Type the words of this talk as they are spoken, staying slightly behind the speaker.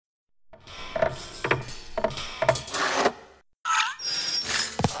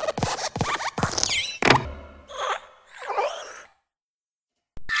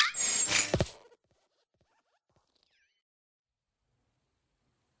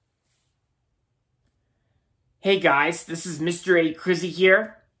Hey guys, this is Mr. A. Crizzy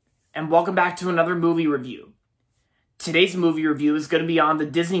here, and welcome back to another movie review. Today's movie review is going to be on the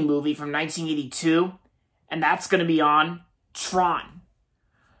Disney movie from 1982, and that's going to be on TRON.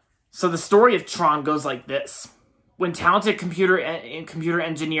 So the story of TRON goes like this. When talented computer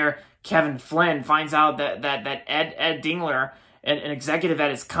engineer Kevin Flynn finds out that Ed Dingler, an executive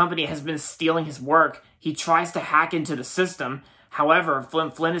at his company, has been stealing his work, he tries to hack into the system. However,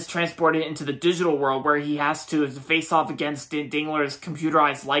 Flynn is transported into the digital world where he has to face off against Dingler's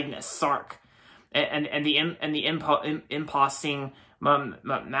computerized likeness, Sark, and the imposing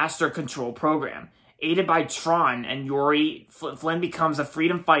master control program. Aided by TRON and Yori, Flynn becomes a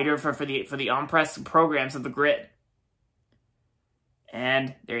freedom fighter for the unpressed programs of the grid.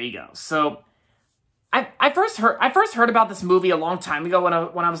 And there you go. So I first heard about this movie a long time ago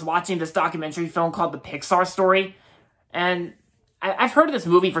when I was watching this documentary film called The Pixar Story, and I've heard of this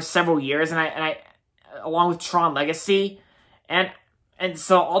movie for several years, and I along with Tron Legacy, and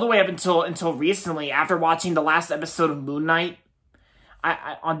so all the way up until recently, after watching the last episode of Moon Knight,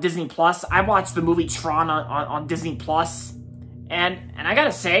 on Disney Plus, I watched the movie Tron on Disney Plus, and I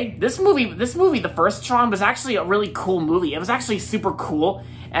gotta say, this movie, the first Tron, was actually a really cool movie. It was actually super cool,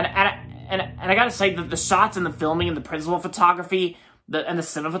 and I gotta say that the shots and the filming and the principal photography, and the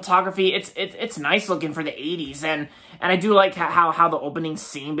cinematography, it's nice looking for the 80s, and I do like how the opening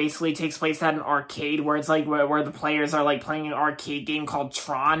scene basically takes place at an arcade where it's like where the players are like playing an arcade game called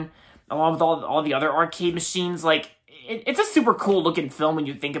Tron along with all the other arcade machines. Like it's a super cool looking film when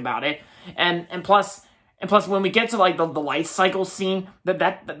you think about it, and plus when we get to like the life cycle scene,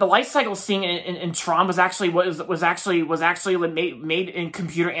 the life cycle scene in Tron was actually made in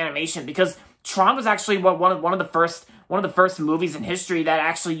computer animation, because Tron was actually one of the first movies in history that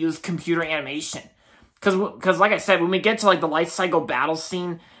actually used computer animation. Because like I said, when we get to like the life cycle battle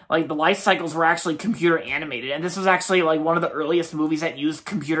scene, like the life cycles were actually computer animated, and this was actually like one of the earliest movies that used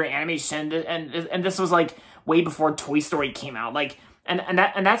computer animation, and this was like way before Toy Story came out. Like and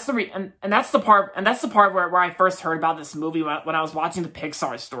that's the part where I first heard about this movie when I was watching the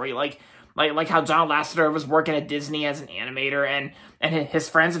Pixar Story, like how John Lasseter was working at Disney as an animator, and his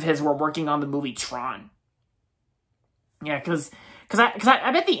friends of his were working on the movie Tron. Yeah, because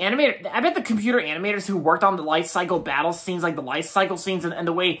I bet the computer animators who worked on the life cycle battle scenes, like the life cycle scenes, and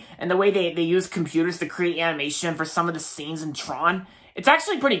the way they use computers to create animation for some of the scenes in Tron, it's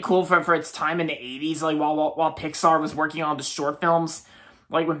actually pretty cool for its time in the 80s. Like while Pixar was working on the short films,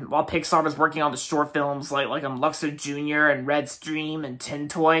 like while Pixar was working on the short films, like Luxor Jr. and Red's Dream and Tin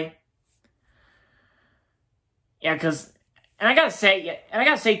Toy. Yeah, And I gotta say,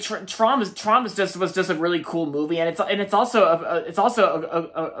 Tron was just a really cool movie, and it's also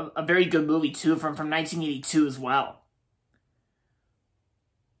a very good movie too from 1982 as well.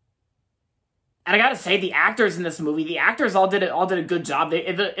 And I gotta say, the actors in this movie, the actors all did a good job.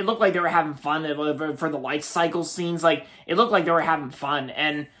 It looked like they were having fun for the life cycle scenes. Like it looked like they were having fun,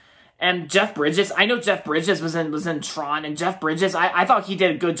 and Jeff Bridges, I know Jeff Bridges was in Tron, and Jeff Bridges, I thought he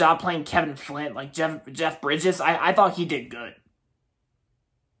did a good job playing Kevin Flynn. Like Jeff Bridges, I thought he did good.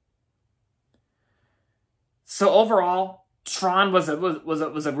 So overall, Tron was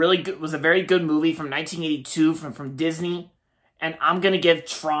a very good movie from 1982 from Disney, and I'm gonna give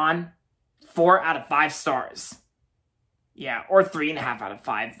Tron 4 out of 5 stars. Yeah, or 3.5 out of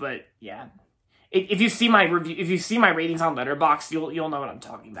 5, but yeah. If you see my review, if you see my ratings on Letterboxd, you'll know what I'm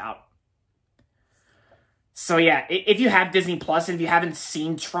talking about. So yeah, if you have Disney Plus and if you haven't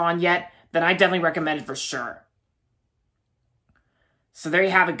seen Tron yet, then I definitely recommend it for sure. So there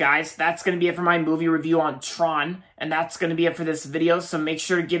you have it, guys. That's going to be it for my movie review on Tron, and that's going to be it for this video. So make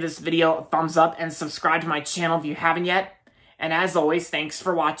sure to give this video a thumbs up and subscribe to my channel if you haven't yet. And as always, thanks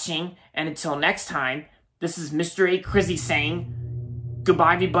for watching, and until next time, this is Mr. A. Crizzy saying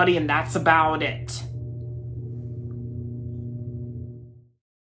goodbye, everybody, and that's about it.